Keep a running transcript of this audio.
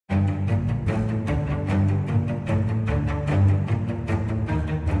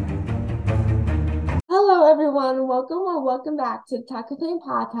everyone. Welcome or welcome back to the Talkoffamepod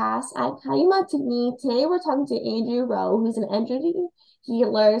podcast. I'm Kyliemontigney. Today we're talking to Andrew Rowe, who's an energy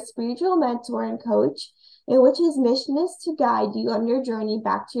healer, spiritual mentor, and coach, in which his mission is to guide you on your journey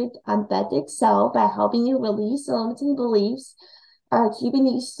back to your authentic self by helping you release limiting beliefs or keeping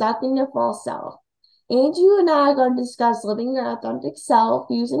you stuck in your false self. Andrew and I are going to discuss living your authentic self,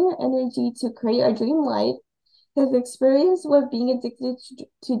 using your energy to create a dream life, his experience with being addicted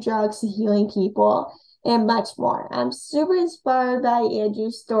to drugs, to healing people, and much more. I'm super inspired by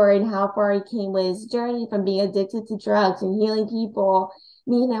Andrew's story and how far he came with his journey from being addicted to drugs and healing people.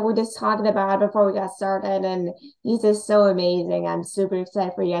 Me and I were just talking about it before we got started, and he's just so amazing. I'm super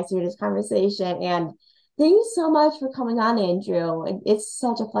excited for you guys to hear this conversation. And thank you so much for coming on, Andrew. It's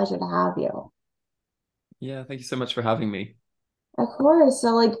such a pleasure to have you. Yeah, thank you so much for having me. Of course.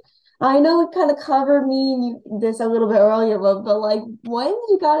 So, I know we kind of covered me and you this a little bit earlier, but like, when did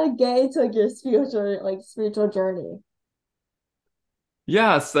you gotta get into like your spiritual journey?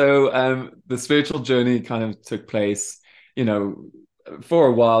 Yeah, so the spiritual journey kind of took place, you know, for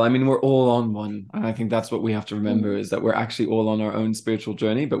a while. I mean, we're all on one, and I think that's what we have to remember is that we're actually all on our own spiritual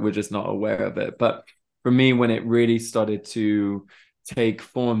journey, but we're just not aware of it. But for me, when it really started to take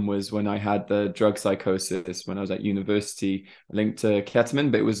form was when I had the drug psychosis when I was at university, linked to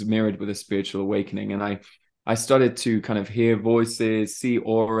ketamine, but it was mirrored with a spiritual awakening. And I started to kind of hear voices, see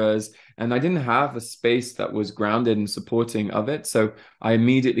auras, and I didn't have a space that was grounded and supporting of it. So I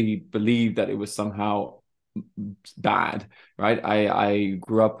immediately believed that it was somehow bad, right? I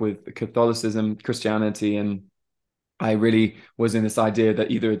grew up with Catholicism, Christianity, and I really was in this idea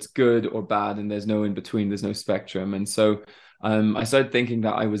that either it's good or bad, and there's no in between, there's no spectrum. And so I started thinking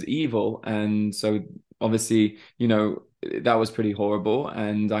that I was evil. And so obviously, that was pretty horrible.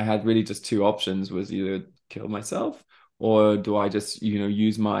 And I had really just two options, was either kill myself or do I just,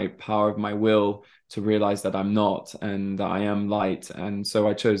 use my power of my will to realize that I'm not and that I am light. And so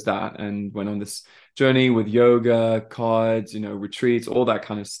I chose that and went on this journey with yoga, cards, retreats, all that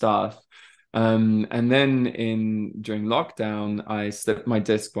kind of stuff. And then during lockdown, I slipped my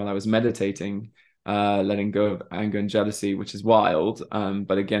disc while I was meditating, letting go of anger and jealousy, which is wild.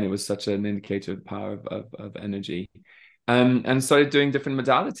 But again, it was such an indicator of the power of energy. And started doing different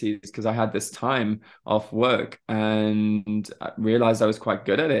modalities because I had this time off work and I realized I was quite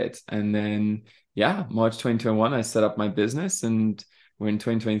good at it. And then, yeah, March 2021, I set up my business and we're in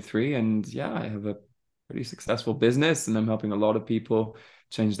 2023. And yeah, I have a pretty successful business and I'm helping a lot of people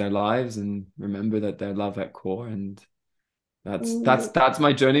change their lives and remember that they're love at core. And that's that's Mm. that's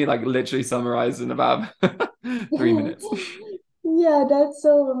my journey, like literally summarized in about 3 minutes. Yeah, that's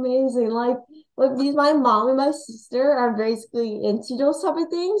so amazing. Because my mom and my sister are basically into those type of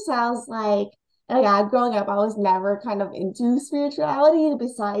things. So I was like I growing up, I was never kind of into spirituality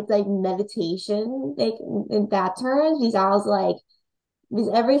besides like meditation, like in that terms. Because I was like, because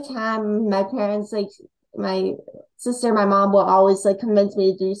every time my parents, like my sister, my mom will always like convince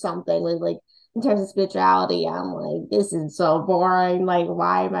me to do something with like in terms of spirituality. I'm like, this is so boring. Like,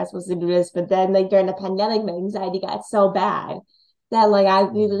 why am I supposed to do this? But then like during the pandemic, my anxiety got so bad that like I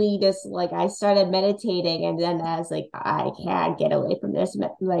literally just like I started meditating and then I was like, I can't get away from this.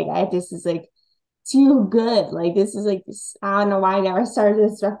 Like I this is like too good. Like this is like I don't know why I never started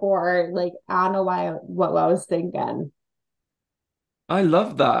this before. Like I don't know why what I was thinking. I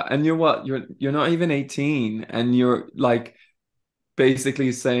love that. And you're what? You're not even 18 and you're like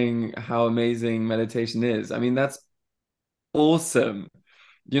basically saying how amazing meditation is. I mean, that's awesome.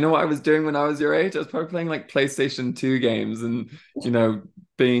 You know what I was doing when I was your age? I was probably playing like PlayStation 2 games and,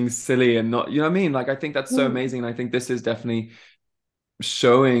 being silly and not, you know what I mean? Like, I think that's so amazing. And I think this is definitely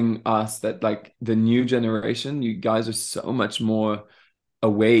showing us that, like, the new generation, you guys are so much more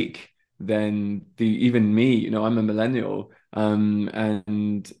awake than even me. I'm a millennial. And,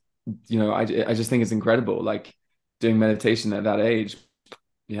 I just think it's incredible. Like, doing meditation at that age.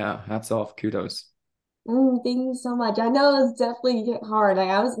 Yeah, hats off, kudos. Thank you so much. I know it's definitely hard. Like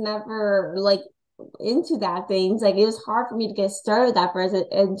I was never like into that things. Like it was hard for me to get started at first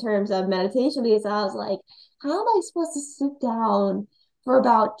in terms of meditation because I was like, how am I supposed to sit down for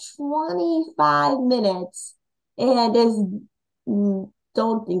about 25 minutes and just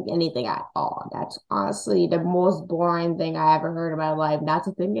don't think anything at all? That's honestly the most boring thing I ever heard in my life, not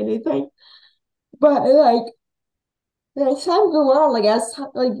to think anything. But like time go on, like as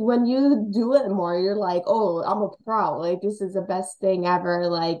like when you do it more, you're like, oh, I'm a pro. Like this is the best thing ever.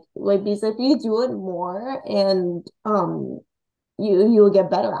 Like because if you do it more and you'll get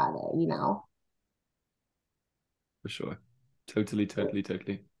better at it, you know. For sure. Totally, totally,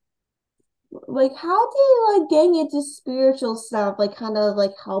 totally. Like, how do you like getting into spiritual stuff like kind of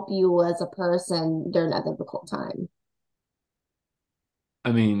like help you as a person during that difficult time?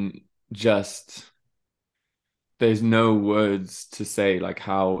 I mean, just there's no words to say like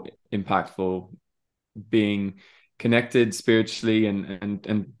how impactful being connected spiritually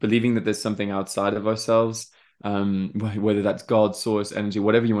and believing that there's something outside of ourselves, whether that's God, source, energy,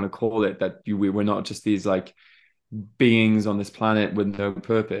 whatever you want to call it, that we're not just these like beings on this planet with no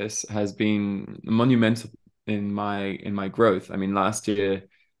purpose, has been monumental in my growth. I mean, last year,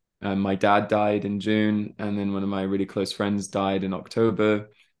 my dad died in June, and then one of my really close friends died in October.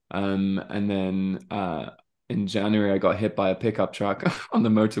 And then in January, I got hit by a pickup truck on the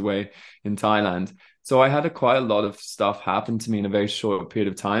motorway in Thailand. So I had quite a lot of stuff happen to me in a very short period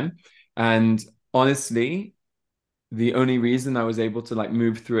of time. And honestly, the only reason I was able to like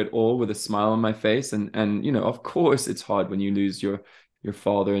move through it all with a smile on my face, and you know, of course it's hard when you lose your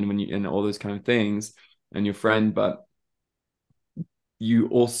father and when you and all those kind of things and your friend, but you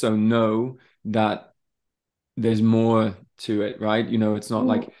also know that there's more to it, right? You know, it's not Mm-hmm.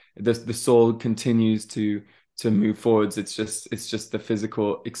 like the soul continues to move forwards. It's just the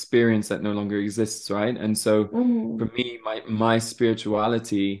physical experience that no longer exists, right? And so Mm-hmm. for me, my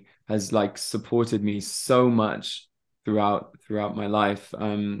spirituality has like supported me so much throughout my life,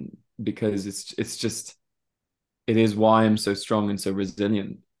 because it's just it is why I'm so strong and so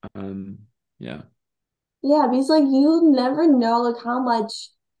resilient. Um, yeah. Yeah, because like you never know like how much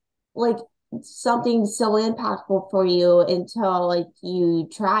like something so impactful for you until like you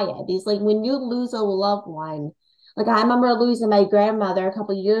try it. Because like when you lose a loved one, like I remember losing my grandmother a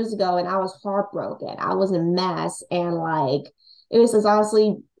couple years ago and I was heartbroken. I was a mess and like it was just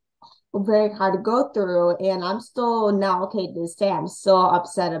honestly very hard to go through and I'm still now okay to this day. I'm so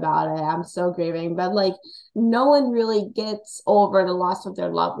upset about it. I'm so grieving. But like no one really gets over the loss of their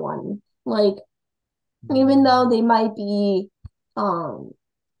loved one. Like even though they might be um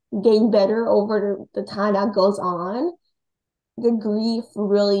getting better over the time that goes on, the grief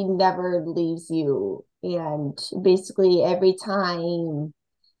really never leaves you. And basically, every time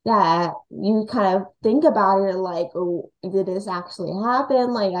that you kind of think about it, like, oh, did this actually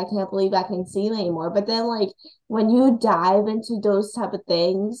happen? Like, I can't believe I can see him anymore. But then, like, when you dive into those type of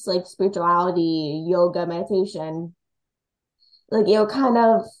things, like spirituality, yoga, meditation, like, it'll kind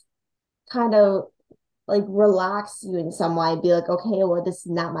of like relax you in some way, be like, okay, well, this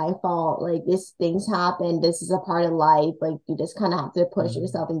is not my fault. Like this things happen. This is a part of life. Like you just kind of have to push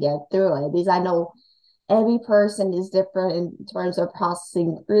yourself and get through it. Because I know every person is different in terms of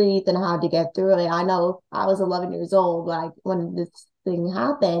processing grief and how to get through it. I know I was 11 years old like when this thing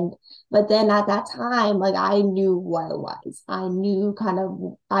happened, but then at that time, like I knew what it was. I knew kind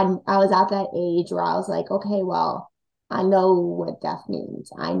of I was at that age where I was like, okay, well, I know what death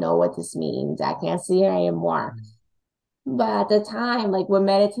means. I know what this means. I can't see it anymore. But at the time, like with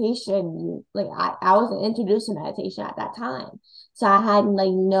meditation, like I wasn't introduced to meditation at that time. So I had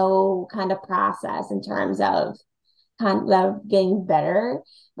like no kind of process in terms of kind of getting better.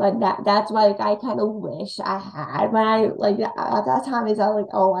 But that's why like, I kind of wish I had when I like at that time it's not like,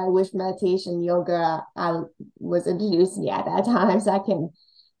 oh, I wish meditation, yoga, I was introduced to me at that time so I can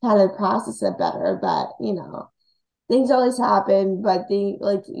kind of process it better. But things always happen, but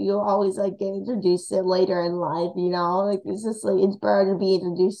like you'll always like get introduced to it later in life, Like it's just like it's better to be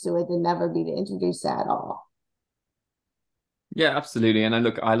introduced to it than never be introduced to it at all. Yeah, absolutely. And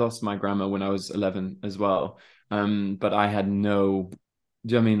I lost my grandma when I was 11 as well. But I had no,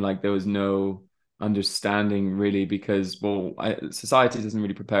 do you know what I mean? Like there was no understanding really because, well, society doesn't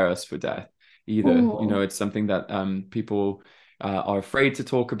really prepare us for death either. You know, Mm-hmm. it's something that people are afraid to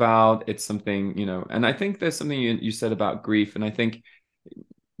talk about. It's something, and I think there's something you said about grief. And I think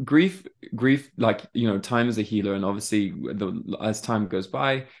grief like time is a healer, and obviously as time goes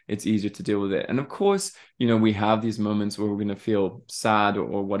by it's easier to deal with it, and of course we have these moments where we're going to feel sad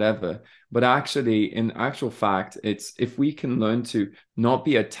or whatever, but actually in actual fact it's if we can learn to not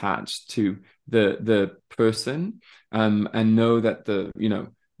be attached to the person, and know that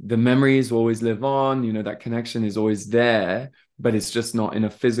the memories always live on, that connection is always there, but it's just not in a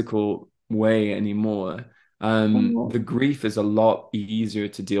physical way anymore. The Mm-hmm. grief is a lot easier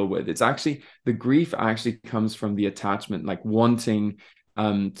to deal with. It's actually the grief actually comes from the attachment, like wanting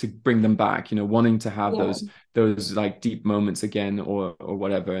to bring them back, wanting to have Yeah. those like deep moments again or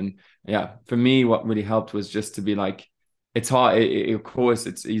whatever. And yeah, for me, what really helped was just to be like, it's hard. Of course,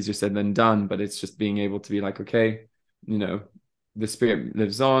 it's easier said than done, but it's just being able to be like, okay, you know, the spirit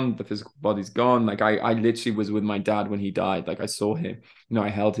lives on, the physical body's gone. Like I literally was with my dad when he died. Like I saw him, I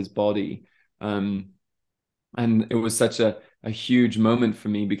held his body. Um, and it was such a a huge moment for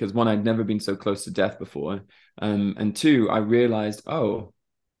me because one, I'd never been so close to death before. And two, I realized, oh,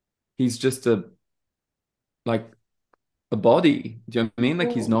 he's just like a body. Do you know what I mean?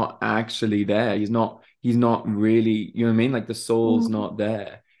 Like he's Mhm. not actually there. He's not really, you know what I mean? Like the soul's Mhm. not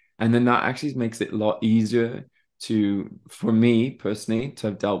there. And then that actually makes it a lot easier for me personally, to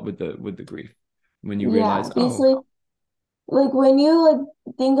have dealt with the grief when you Yeah, realize, oh, basically, like when you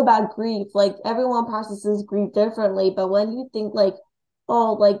think about grief, like everyone processes grief differently, but when you think like,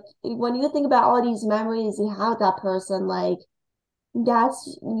 oh, like when you think about all these memories you have with that person, like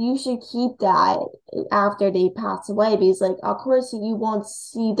that's you should keep that after they pass away because like of course you won't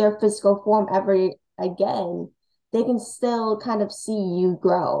see their physical form ever again. They can still kind of see you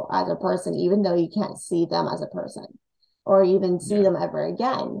grow as a person, even though you can't see them as a person or even see yeah. them ever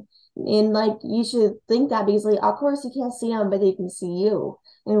again. And like you should think that because like of course you can't see them, but they can see you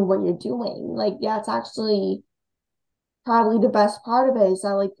and what you're doing. Like that's actually probably the best part of it is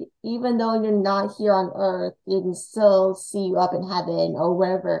that like even though you're not here on earth, you can still see you up in heaven or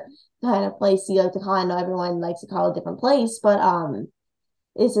wherever kind of place you like to call it. I know everyone likes to call it a different place, but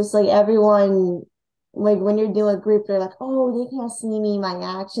it's just like everyone like when you're doing a group, they're like, oh, they can't see me,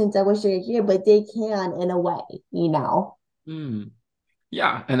 my actions. I wish they were here, but they can in a way, you know. Hmm.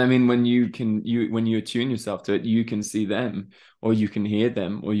 Yeah, and I mean when you attune yourself to it, you can see them or you can hear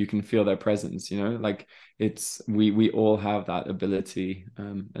them or you can feel their presence, you know? Like it's we all have that ability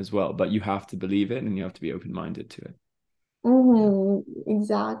as well, but you have to believe it and you have to be open-minded to it. Yeah.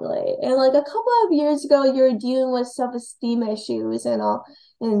 Exactly. And like a couple of years ago, you were dealing with self-esteem issues and all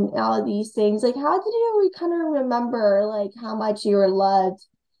of these things. Like, how did you kind of remember like how much you were loved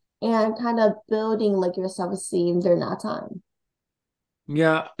and kind of building like your self-esteem during that time?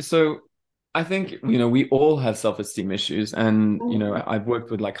 Yeah, so I think, we all have self-esteem issues and, Mm-hmm. I've worked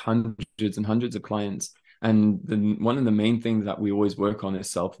with like hundreds and hundreds of clients and one of the main things that we always work on is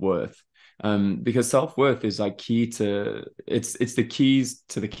self-worth. Because self-worth is like key to it's the keys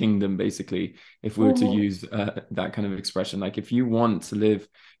to the kingdom basically if we were to Mm-hmm. use that kind of expression. Like if you want to live,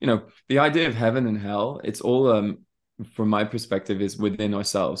 the idea of heaven and hell, it's all from my perspective is within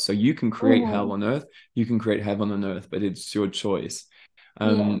ourselves. So you can create hell Mm-hmm. on earth, you can create heaven on earth, but it's your choice.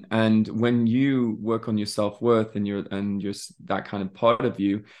 Yeah. And when you work on your self-worth and your that kind of part of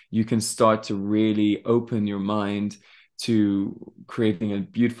you, you can start to really open your mind to creating a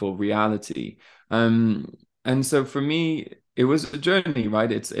beautiful reality. And so for me, it was a journey,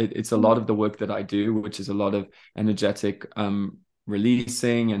 right? It's a lot of the work that I do, which is a lot of energetic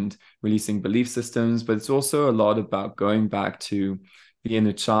releasing belief systems, but it's also a lot about going back to the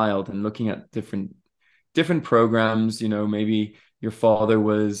inner child and looking at different programs, maybe your father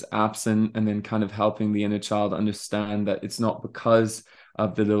was absent and then kind of helping the inner child understand that it's not because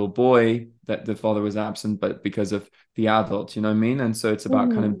of the little boy that the father was absent, but because of the adult, you know what I mean? And so it's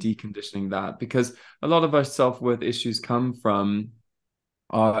about kind of Mm-hmm. deconditioning that because a lot of our self-worth issues come from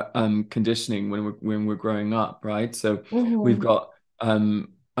our conditioning when we're growing up, right? So we've Mm-hmm. got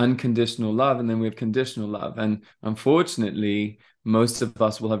unconditional love and then we have conditional love. And unfortunately, most of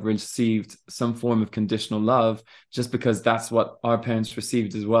us will have received some form of conditional love just because that's what our parents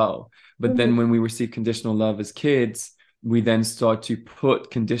received as well. But then Mm-hmm. when we receive conditional love as kids, we then start to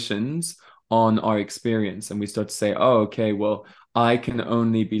put conditions on our experience and we start to say, oh, okay, well, I can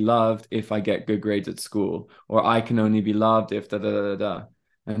only be loved if I get good grades at school, or I can only be loved if da da da da.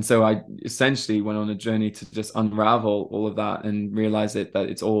 And so I essentially went on a journey to just unravel all of that and realize that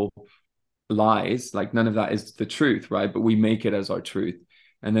it's all lies. Like none of that is the truth, right? But we make it as our truth.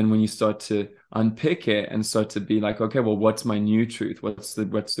 And then when you start to unpick it and start to be like, okay, well, what's my new truth? What's the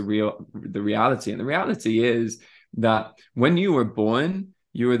reality? And the reality is that when you were born,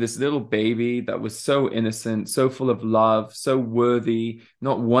 you were this little baby that was so innocent, so full of love, so worthy.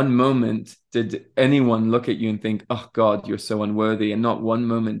 Not one moment did anyone look at you and think, oh God, you're so unworthy. And not one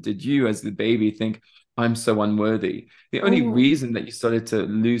moment did you, as the baby, think, I'm so unworthy. The only Mm-hmm. reason that you started to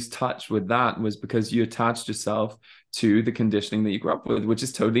lose touch with that was because you attached yourself to the conditioning that you grew up with, which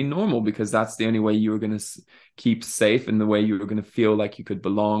is totally normal because that's the only way you were going to keep safe and the way you were going to feel like you could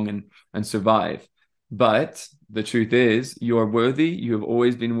belong and survive. But the truth is, you are worthy. You have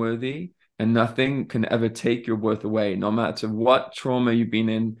always been worthy, and nothing can ever take your worth away. No matter what trauma you've been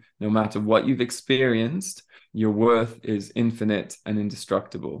in, no matter what you've experienced, your worth is infinite and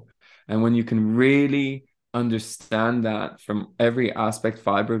indestructible. And when you can really understand that from every aspect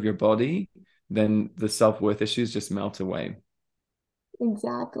fiber of your body, then the self-worth issues just melt away.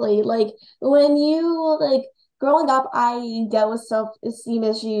 Exactly. Like when you like growing up, I dealt with self-esteem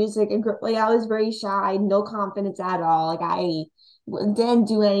issues. Like I was very shy, no confidence at all. Like I didn't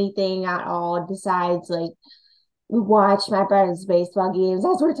do anything at all besides like watch my brother's baseball games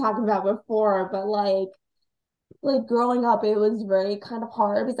as we are talking about before, but like growing up it was very kind of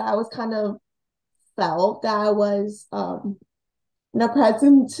hard because I was kind of felt that I was in the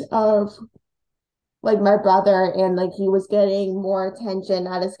presence of like my brother and like he was getting more attention.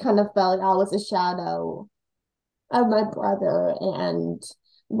 I just kind of felt like I was a shadow of my brother and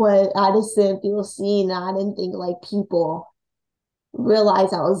what I just didn't feel seen. I didn't think like people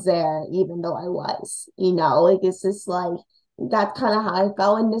realized I was there even though I was, like it's just like that's kind of how I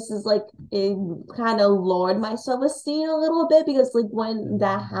felt. And this is like it kind of lowered my self-esteem a little bit because like when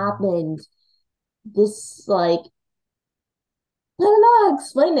that happened, this like I don't know how to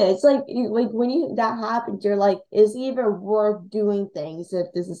explain it. It's like when you that happens, you're like, is it even worth doing things if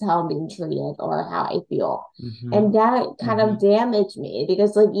this is how I'm being treated or how I feel? Hmm. And that kind of Hmm. damaged me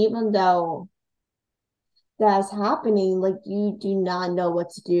because like even though that's happening, like you do not know what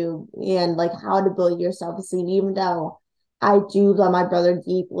to do and like how to build your self-esteem, even though I do love my brother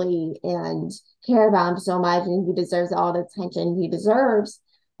deeply and care about him so much and he deserves all the attention he deserves.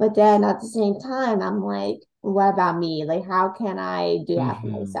 But then at the same time, I'm like, what about me? Like, how can I do that for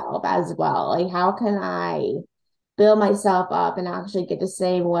Hmm. myself as well? Like, how can I build myself up and actually get the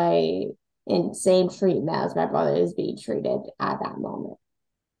same way and same treatment as my brother is being treated at that moment?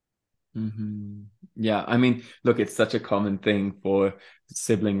 Hmm. Yeah, I mean, look, it's such a common thing for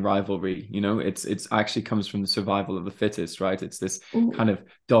sibling rivalry. It's actually comes from the survival of the fittest, right? It's this Mhm. kind of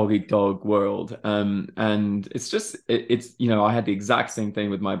dog eat dog world. And it's just it's I had the exact same thing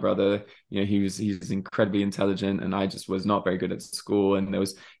with my brother. He's incredibly intelligent, and I just was not very good at school. And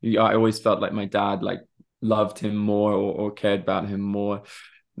I always felt like my dad like loved him more or cared about him more.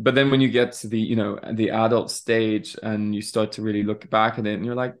 But then when you get to the adult stage and you start to really look back at it, and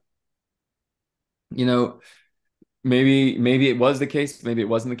you're like, you know, maybe it was the case, maybe it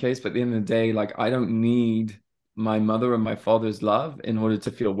wasn't the case, but at the end of the day, like I don't need my mother or my father's love in order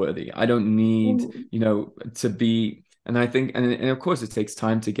to feel worthy. I don't need, Mhm. to be, and I think, and of course it takes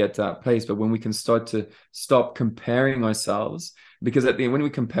time to get to that place, but when we can start to stop comparing ourselves, because at the end, when we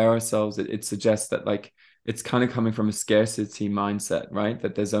compare ourselves, it suggests that like it's kind of coming from a scarcity mindset, right?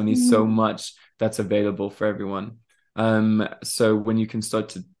 That there's only so Mhm. much that's available for everyone. So when you can start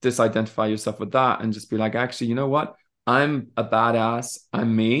to disidentify yourself with that and just be like, actually, you know what? I'm a badass.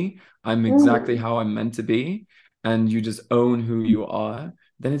 I'm me. I'm exactly Mhm. how I'm meant to be. And you just own who you are,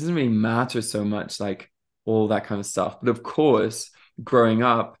 then it doesn't really matter so much, like all that kind of stuff. But of course, growing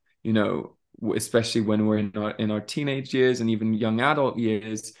up, especially when we're in our teenage years and even young adult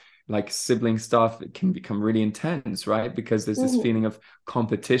years, like sibling stuff, it can become really intense, right? Because there's this Mhm. feeling of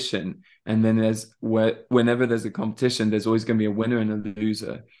competition. And then whenever there's a competition, there's always going to be a winner and a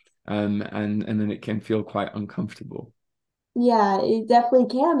loser. And then it can feel quite uncomfortable. Yeah, it definitely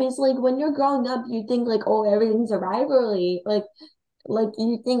can. Because like when you're growing up, you think like, oh, everything's a rivalry. Like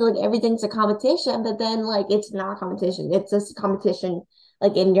you think like everything's a competition, but then like it's not competition. It's just competition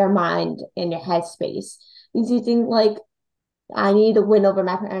like in your mind, in your headspace. Because you think like I need to win over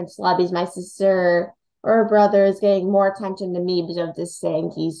my parents' love because my sister or brother is getting more attention to me because of this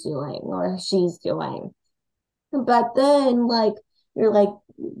thing he's doing or she's doing. But then like you're like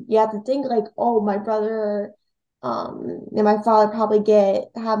you have to think like, oh, my brother and my father probably get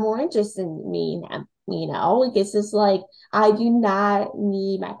have more interest in me now. Like it's just like I do not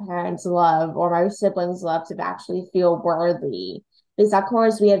need my parents' love or my siblings' love to actually feel worthy. Because of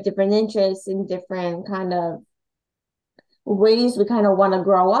course we have different interests and different kind of ways we kind of want to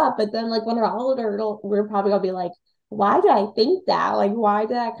grow up. But then, like, when we're older, we're probably gonna be like, why did I think that? Like, why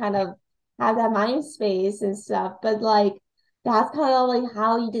did I kind of have that mind space and stuff? But like, that's kind of like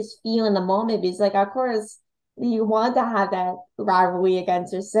how you just feel in the moment. Because, like, of course, you want to have that rivalry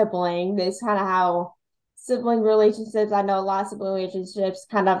against your sibling. That's kind of how sibling relationships. I know a lot of sibling relationships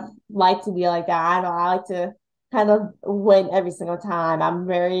kind of like to be like that. I know I like to kind of win every single time. I'm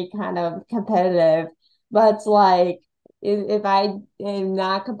very kind of competitive, but it's like if I am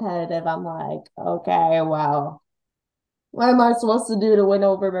not competitive, I'm like, okay, well, what am I supposed to do to win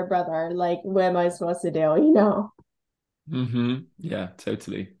over my brother? Like, what am I supposed to do? Yeah,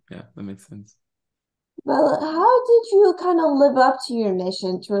 totally. Yeah, that makes sense. But how did you kind of live up to your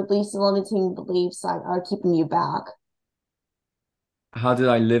mission to release the limiting beliefs that are keeping you back? How did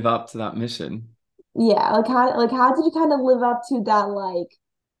I live up to that mission? Yeah, like how did you kind of live up to that like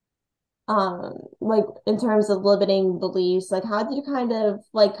in terms of limiting beliefs, like how did you kind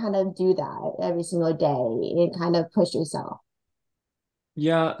of do that every single day and kind of push yourself?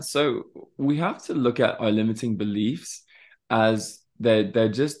 Yeah, so we have to look at our limiting beliefs as they're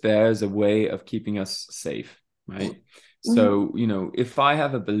just there as a way of keeping us safe, right? Mhm. So, if I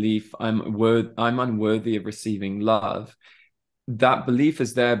have a belief I'm unworthy of receiving love, that belief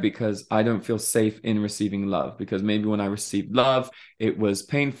is there because I don't feel safe in receiving love. Because maybe when I received love, it was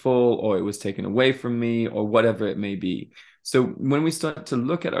painful or it was taken away from me or whatever it may be. So when we start to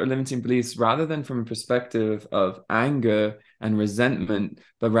look at our limiting beliefs, rather than from a perspective of anger and resentment,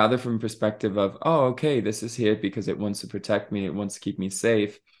 but rather from a perspective of, oh, okay, this is here because it wants to protect me, it wants to keep me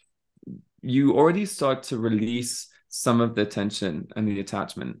safe, you already start to release some of the tension and the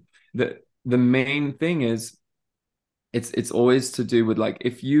attachment. The main thing is it's always to do with like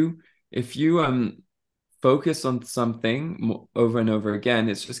if you focus on something over and over again,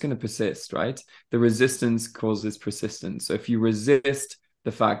 it's just going to persist, right? The resistance causes persistence. So if you resist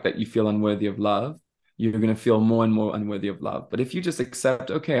the fact that you feel unworthy of love, you're going to feel more and more unworthy of love. But if you just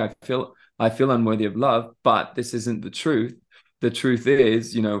accept, okay, I feel unworthy of love, but this isn't the truth. The truth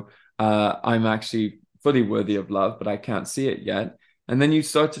is, I'm actually fully worthy of love, but I can't see it yet. And then you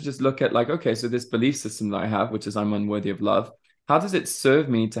start to just look at like, okay, so this belief system that I have, which is I'm unworthy of love, how does it serve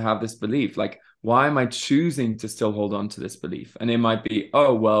me to have this belief? Like, why am I choosing to still hold on to this belief? And it might be,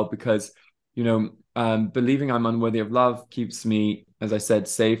 oh, well, because, believing I'm unworthy of love keeps me, as I said,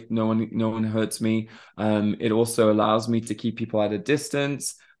 safe. No one hurts me. It also allows me to keep people at a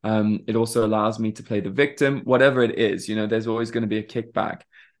distance. It also allows me to play the victim, whatever it is, there's always going to be a kickback.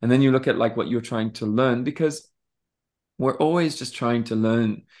 And then you look at like what you're trying to learn, because we're always just trying to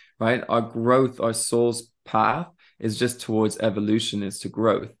learn, right? Our growth, our soul's path is just towards evolution, is to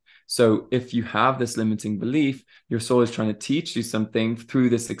growth. So if you have this limiting belief, your soul is trying to teach you something through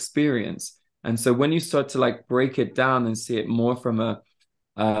this experience. And so when you start to like break it down and see it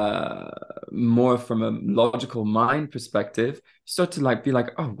uh more from a logical mind perspective, you start to like be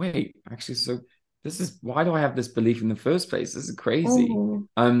like, oh wait, actually, so this is why do I have this belief in the first place? This is crazy.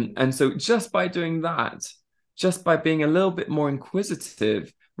 Mhm. And so just by doing that, just by being a little bit more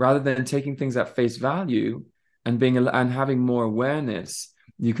inquisitive rather than taking things at face value, and having more awareness,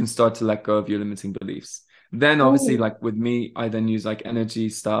 you can start to let go of your limiting beliefs. Then obviously, Mhm. like with me, I then use like energy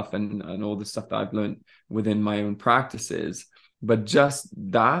stuff and all the stuff that I've learned within my own practices. But just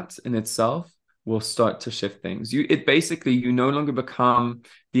that in itself will start to shift things. It basically, you no longer become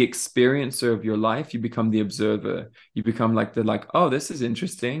the experiencer of your life, you become the observer. You become like, oh, this is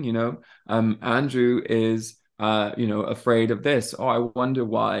interesting, Andrew is afraid of this. Oh, I wonder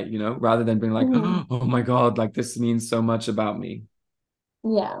why, rather than being like, Mhm. oh my God, like this means so much about me.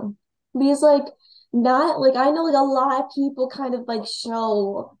 Yeah. Because like not like I know like a lot of people kind of like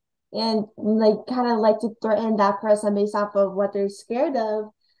show and like kind of like to threaten that person based off of what they're scared of.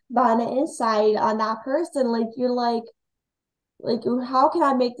 But on the inside on that person, like you're like how can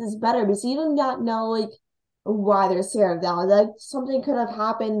I make this better? Because you do not know like why they're scared of that. Like something could have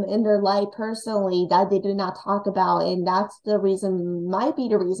happened in their life personally that they did not talk about, and that's the reason, might be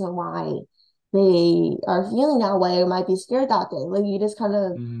the reason why they are feeling that way or might be scared that day. Like you just kind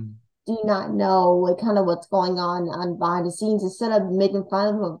of Mm, do not know like kind of what's going on behind the scenes. Instead of making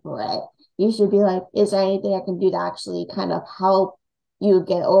fun of them for it, you should be like, is there anything I can do to actually kind of help you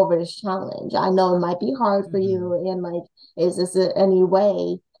get over this challenge? I know it might be hard for mhm, you, and like, is this any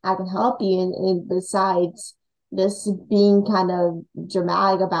way I can help you? And besides this being kind of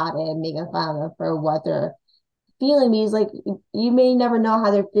dramatic about it and making fun of them for what they're feeling, because like you may never know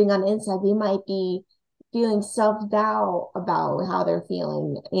how they're feeling on the inside. They might be feeling self-doubt about how they're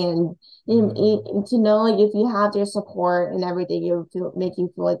feeling, mm, and to know like if you have their support and everything, it would make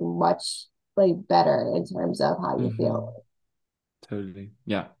you feel like much like better in terms of how you feel. mhm. Totally.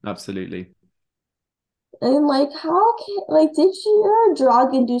 Yeah, absolutely. And like how can like did your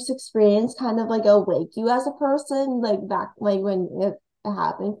drug induced experience kind of like awake you as a person like back like when it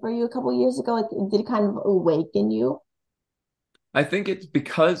happened for you a couple years ago? Like did it kind of awaken you? I think it's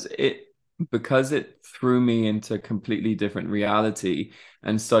because it threw me into a completely different reality,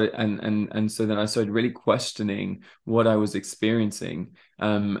 and so then I started really questioning what I was experiencing.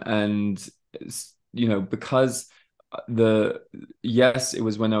 And because the yes, it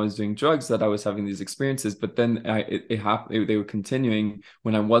was when I was doing drugs that I was having these experiences, but then it happened, they were continuing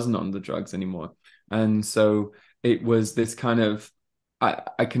when I wasn't on the drugs anymore. And so it was this kind of,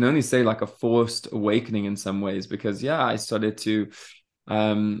 I can only say like a forced awakening in some ways, because yeah, I started to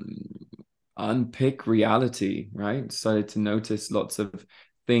um unpick reality, right? Started to notice lots of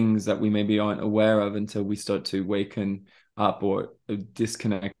things that we maybe aren't aware of until we start to waken up or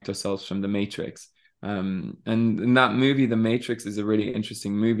disconnect ourselves from the Matrix. And in that movie, The Matrix is a really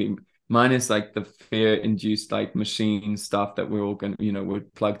interesting movie. Minus like the fear-induced like machine stuff that we're all gonna, we're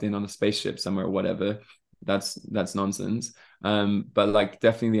plugged in on a spaceship somewhere or whatever. That's nonsense. But like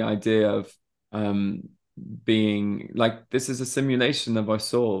definitely the idea of being like, this is a simulation of our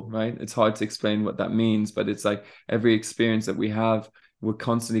soul, right? It's hard to explain what that means, but it's like every experience that we have, we're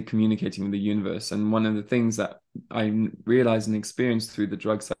constantly communicating with the universe. And one of the things that I realized and experienced through the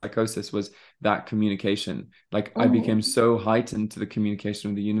drug psychosis was that communication. Like I became Mm-hmm. so heightened to the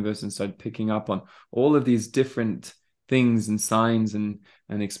communication with the universe and started picking up on all of these different things and signs and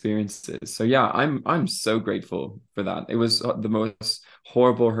experiences. So yeah, I'm so grateful for that. It was the most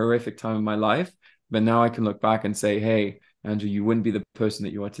horrible, horrific time of my life, but now I can look back and say, hey, Andrew, you wouldn't be the person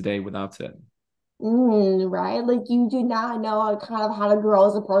that you are today without it. Right? Like you do not know kind of how to grow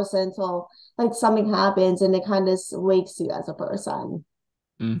as a person until like something happens and it kind of wakes you as a person.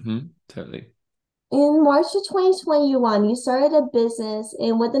 Totally. In March of 2021, you started a business,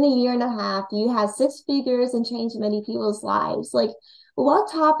 and within a year and a half, you had six figures and changed many people's lives. Like, what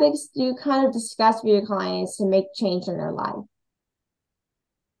topics do you kind of discuss with your clients to make change in their life?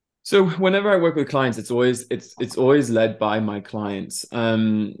 So whenever I work with clients, it's always led by my clients.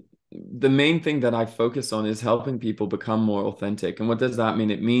 The main thing that I focus on is helping people become more authentic. And what does that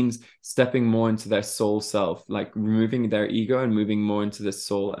mean? It means stepping more into their soul self, like removing their ego and moving more into the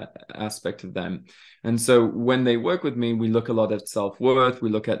soul aspect of them. And so when they work with me, we look a lot at self-worth. We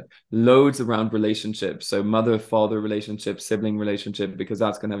look at loads around relationships. So mother-father relationship, sibling relationship, because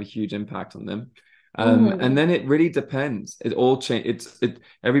that's going to have a huge impact on them. And Mm-hmm. then it really depends. It all change. It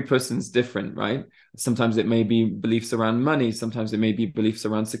every person's different, right? Sometimes it may be beliefs around money. Sometimes it may be beliefs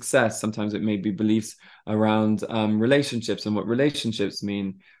around success. Sometimes it may be beliefs around relationships and what relationships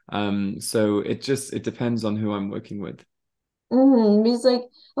mean. So it depends on who I'm working with. Mm-hmm. Because like,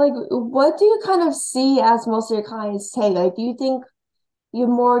 what do you kind of see as most of your clients take? Like, do you think you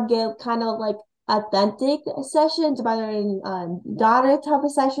more get kind of like authentic sessions rather than daughter type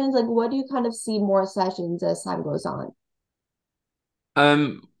of sessions? Like, what do you kind of see more sessions as time goes on?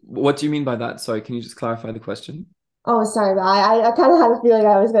 What do you mean by that? Sorry, can you just clarify the question? Oh, sorry, but I kind of had a feeling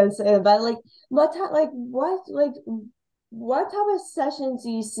I was going to say it, but like, what type of sessions do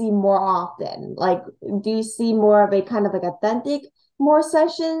you see more often? Like, do you see more of a kind of like authentic more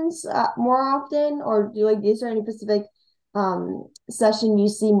sessions more often, or do like is there any specific session you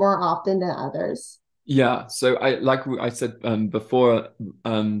see more often than others? Yeah, so I like I said before,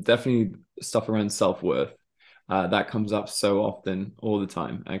 definitely stuff around self-worth. That comes up so often, all the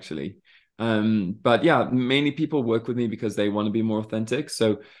time, actually. But yeah, mainly people work with me because they want to be more authentic.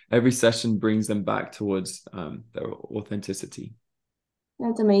 So every session brings them back towards their authenticity.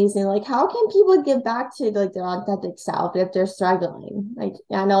 That's amazing. Like, how can people get back to like their authentic self if they're struggling? Like,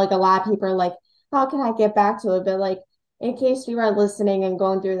 I know like a lot of people are like, how can I get back to it? But like, in case people are listening and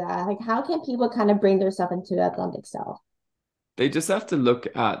going through that, like, how can people kind of bring themselves into the authentic self? They just have to look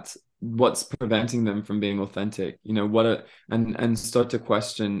at what's preventing them from being authentic, and start to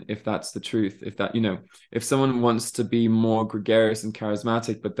question if that's the truth. If that, if someone wants to be more gregarious and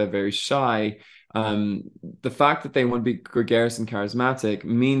charismatic but they're very shy, um the fact that they want to be gregarious and charismatic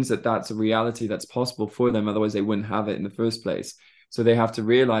means that that's a reality that's possible for them, otherwise they wouldn't have it in the first place. So they have to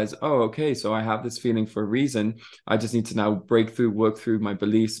realize, oh, okay, so I have this feeling for a reason. I just need to now break through, work through my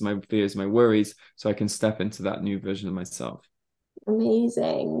beliefs, my fears, my worries, so I can step into that new version of myself.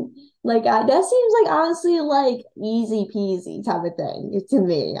 Amazing. Like, that seems like honestly like easy peasy type of thing to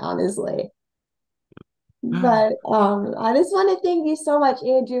me, honestly. But I just want to thank you so much,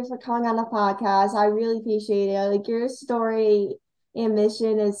 Andrew, for coming on the podcast. I really appreciate it. Like your story and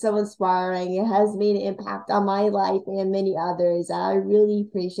mission is so inspiring. It has made an impact on my life and many others. I really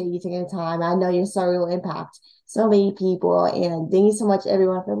appreciate you taking the time. I know your story will impact so many people. And thank you so much,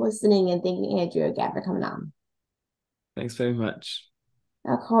 everyone, for listening. And thank you, Andrew, again for coming on. Thanks very much.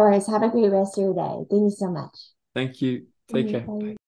 Of course. Have a great rest of your day. Thank you so much. Thank you. Take care. Bye. Bye.